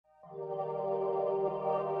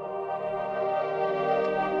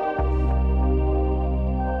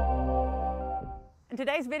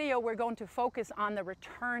today's video, we're going to focus on the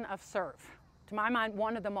return of serve. To my mind,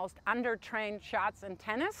 one of the most under-trained shots in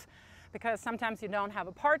tennis, because sometimes you don't have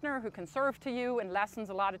a partner who can serve to you. In lessons,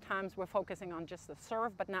 a lot of times we're focusing on just the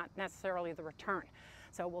serve, but not necessarily the return.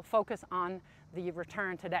 So we'll focus on the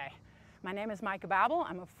return today. My name is Meike Babel.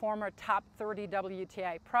 I'm a former top 30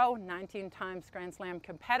 WTA pro, 19 times Grand Slam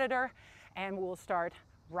competitor, and we'll start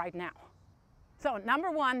right now. So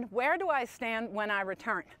number one, where do I stand when I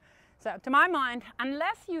return? So to my mind,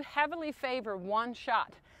 unless you heavily favor one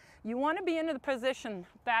shot, you want to be in a position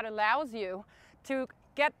that allows you to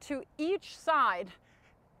get to each side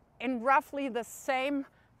in roughly the same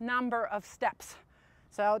number of steps.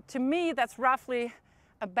 So to me, that's roughly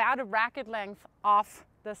about a racket length off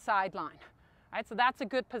the sideline. Right, so that's a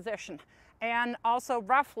good position. And also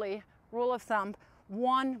roughly, rule of thumb,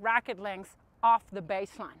 one racket length off the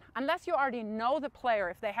baseline. Unless you already know the player,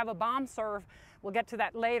 if they have a bomb serve, we'll get to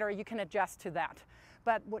that later, you can adjust to that.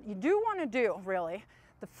 But what you do want to do, really,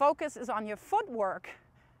 the focus is on your footwork.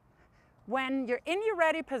 When you're in your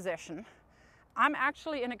ready position, I'm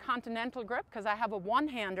actually in a continental grip because I have a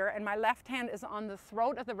one-hander and my left hand is on the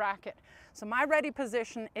throat of the racket. So my ready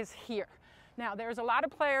position is here. Now, there's a lot of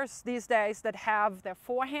players these days that have their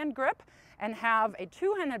forehand grip and have a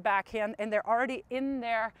two-handed backhand, and they're already in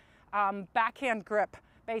their backhand grip,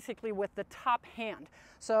 basically with the top hand.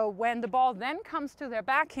 So when the ball then comes to their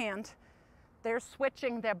backhand, they're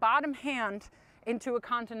switching their bottom hand into a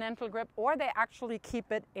continental grip, or they actually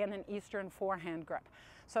keep it in an Eastern forehand grip.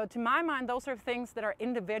 So to my mind, those are things that are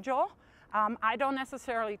individual. I don't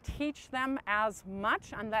necessarily teach them as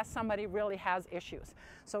much unless somebody really has issues.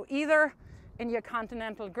 So either in your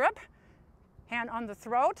continental grip, hand on the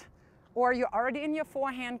throat, or you're already in your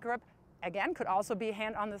forehand grip, again, could also be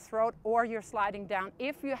hand on the throat, or you're sliding down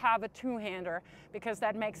if you have a two-hander, because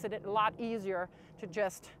that makes it a lot easier to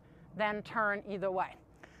just then turn either way.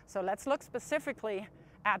 So let's look specifically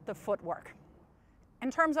at the footwork.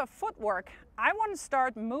 In terms of footwork, I want to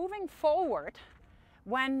start moving forward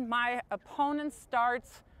when my opponent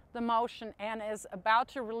starts the motion and is about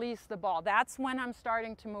to release the ball. That's when I'm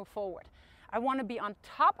starting to move forward. I want to be on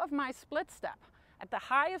top of my split step, at the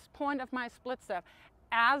highest point of my split step,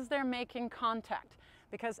 as they're making contact.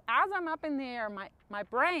 Because as I'm up in the air, my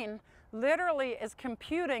brain literally is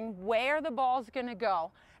computing where the ball's going to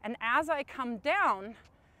go. And as I come down,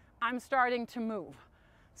 I'm starting to move.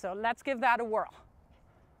 So let's give that a whirl.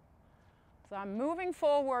 So I'm moving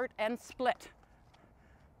forward and split.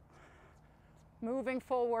 Moving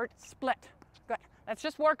forward, split. Good. Let's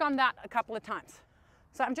just work on that a couple of times.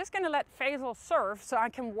 So I'm just going to let Faisal serve so I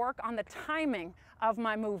can work on the timing of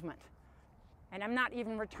my movement. And I'm not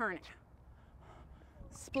even returning.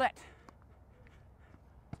 Split.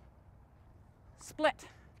 Split.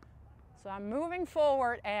 So I'm moving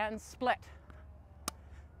forward and split.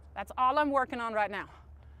 That's all I'm working on right now.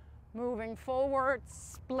 Moving forward,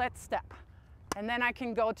 split step. And then I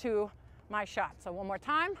can go to my shot. So one more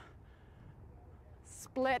time.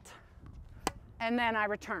 Split. And then I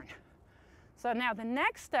return. So now the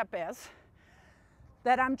next step is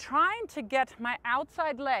that I'm trying to get my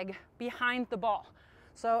outside leg behind the ball.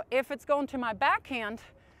 So if it's going to my backhand,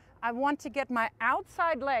 I want to get my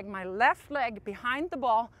outside leg, my left leg, behind the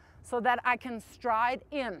ball so that I can stride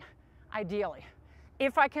in, ideally,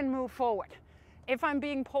 if I can move forward. If I'm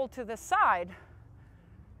being pulled to the side,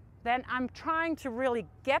 then I'm trying to really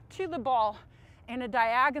get to the ball in a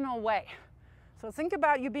diagonal way. So think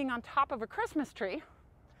about you being on top of a Christmas tree.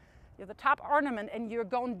 You're the top ornament and you're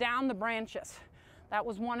going down the branches. That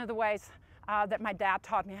was one of the ways that my dad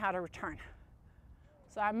taught me how to return.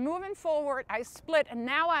 So I'm moving forward, I split, and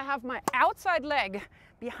now I have my outside leg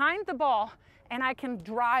behind the ball and I can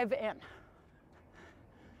drive in.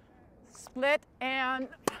 Split, and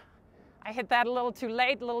I hit that a little too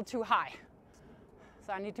late, a little too high.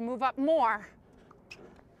 So I need to move up more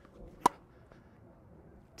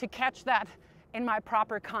to catch that in my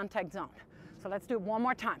proper contact zone. So let's do it one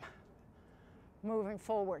more time. Moving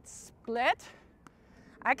forward, split.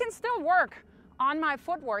 I can still work on my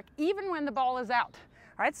footwork even when the ball is out.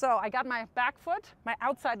 All right, so I got my back foot, my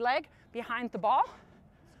outside leg behind the ball.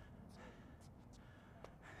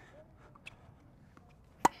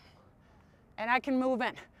 And I can move in.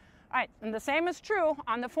 All right, and the same is true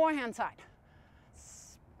on the forehand side.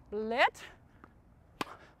 Split.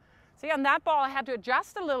 See, on that ball I had to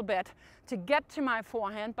adjust a little bit to get to my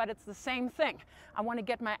forehand, but it's the same thing. I want to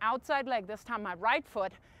get my outside leg, this time my right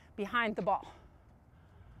foot, behind the ball.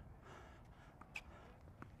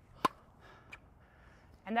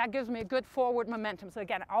 And that gives me a good forward momentum. So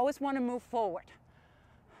again, I always want to move forward.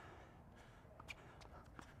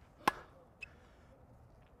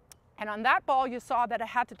 And on that ball, you saw that I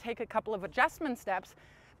had to take a couple of adjustment steps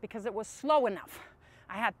because it was slow enough.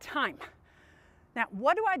 I had time. Now,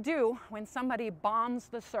 what do I do when somebody bombs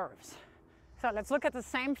the serves? So let's look at the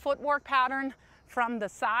same footwork pattern from the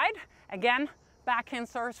side. Again, backhand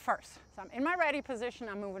serves first. So I'm in my ready position,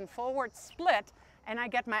 I'm moving forward, split, and I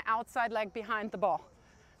get my outside leg behind the ball.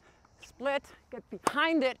 Split, get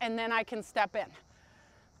behind it, and then I can step in.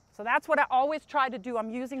 So that's what I always try to do. I'm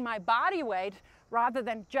using my body weight rather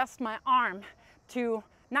than just my arm to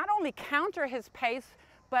not only counter his pace,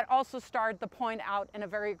 but also start the point out in a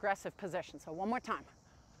very aggressive position. So one more time.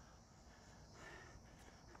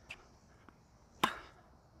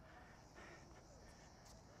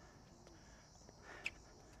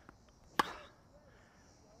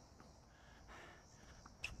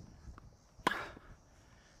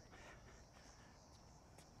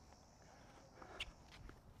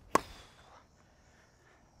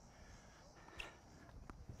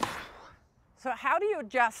 So how do you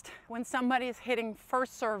adjust when somebody is hitting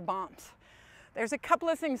first serve bombs? There's a couple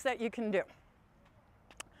of things that you can do.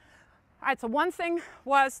 All right, so one thing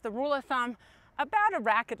was the rule of thumb, about a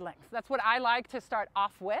racket length. That's what I like to start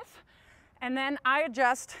off with. And then I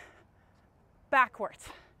adjust backwards.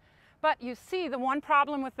 But you see the one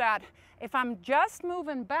problem with that, if I'm just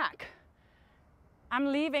moving back,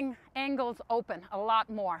 I'm leaving angles open a lot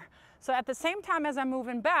more. So at the same time as I'm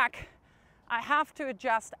moving back, I have to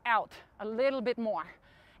adjust out a little bit more.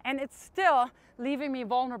 And it's still leaving me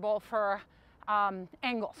vulnerable for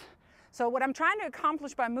angles. So what I'm trying to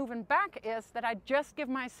accomplish by moving back is that I just give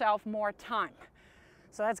myself more time.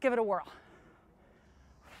 So let's give it a whirl.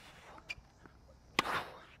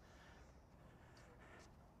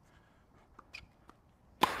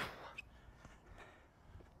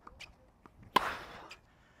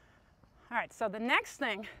 All right, so the next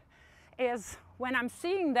thing is when I'm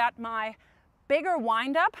seeing that my bigger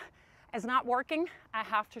windup is not working, I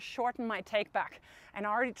have to shorten my take back. And I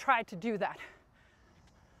already tried to do that.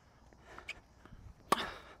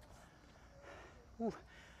 Ooh.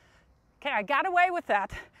 Okay, I got away with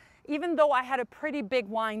that, even though I had a pretty big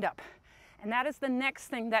windup. And that is the next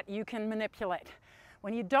thing that you can manipulate.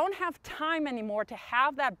 When you don't have time anymore to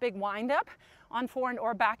have that big windup on forehand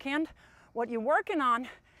or backhand, what you're working on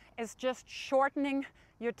is just shortening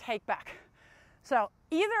your take back. So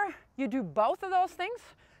either you do both of those things,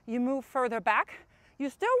 you move further back, you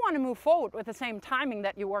still want to move forward with the same timing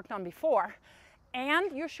that you worked on before,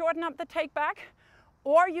 and you shorten up the take back,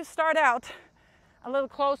 or you start out a little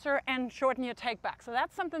closer and shorten your take back. So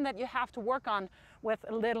that's something that you have to work on with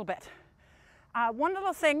a little bit. One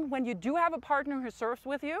little thing, when you do have a partner who serves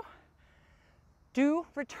with you, do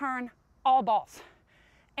return all balls.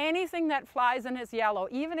 Anything that flies in is yellow,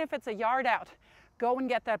 even if it's a yard out, go and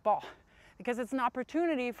get that ball, because it's an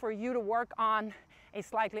opportunity for you to work on a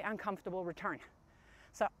slightly uncomfortable return.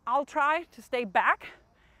 So I'll try to stay back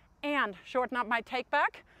and shorten up my take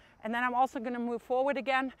back, and then I'm also going to move forward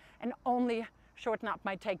again and only shorten up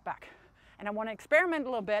my take back. And I want to experiment a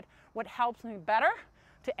little bit what helps me better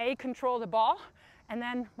to A, control the ball, and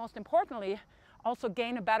then most importantly also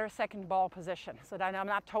gain a better second ball position so that I'm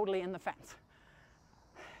not totally in the fence.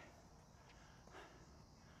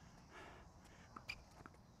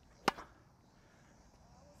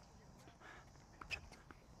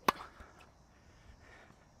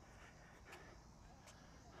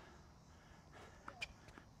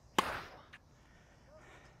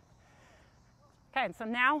 Okay, and so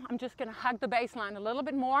now I'm just going to hug the baseline a little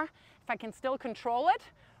bit more. If I can still control it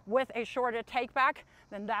with a shorter take back,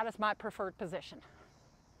 then that is my preferred position.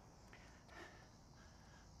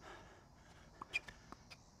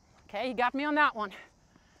 Okay, you got me on that one.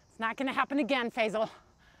 It's not going to happen again, Faisal.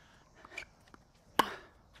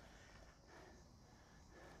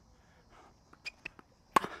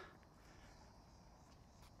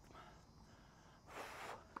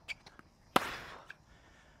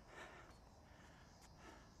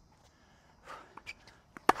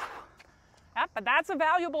 But that's a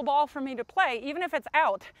valuable ball for me to play. Even if it's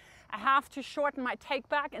out, I have to shorten my take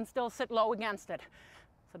back and still sit low against it.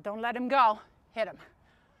 So don't let him go. Hit him.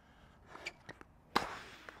 A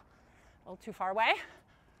little too far away.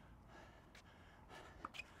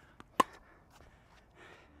 All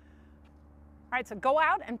right, so go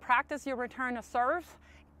out and practice your return of serves.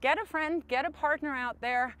 Get a friend, get a partner out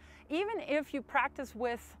there. Even if you practice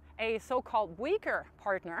with a so-called weaker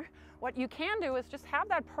partner, what you can do is just have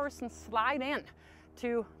that person slide in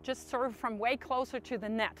to just serve from way closer to the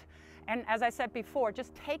net. And as I said before,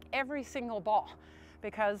 just take every single ball,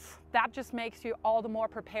 because that just makes you all the more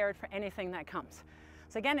prepared for anything that comes.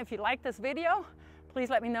 So again, if you like this video, please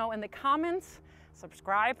let me know in the comments.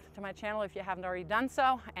 Subscribe to my channel if you haven't already done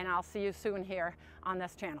so, and I'll see you soon here on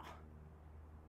this channel.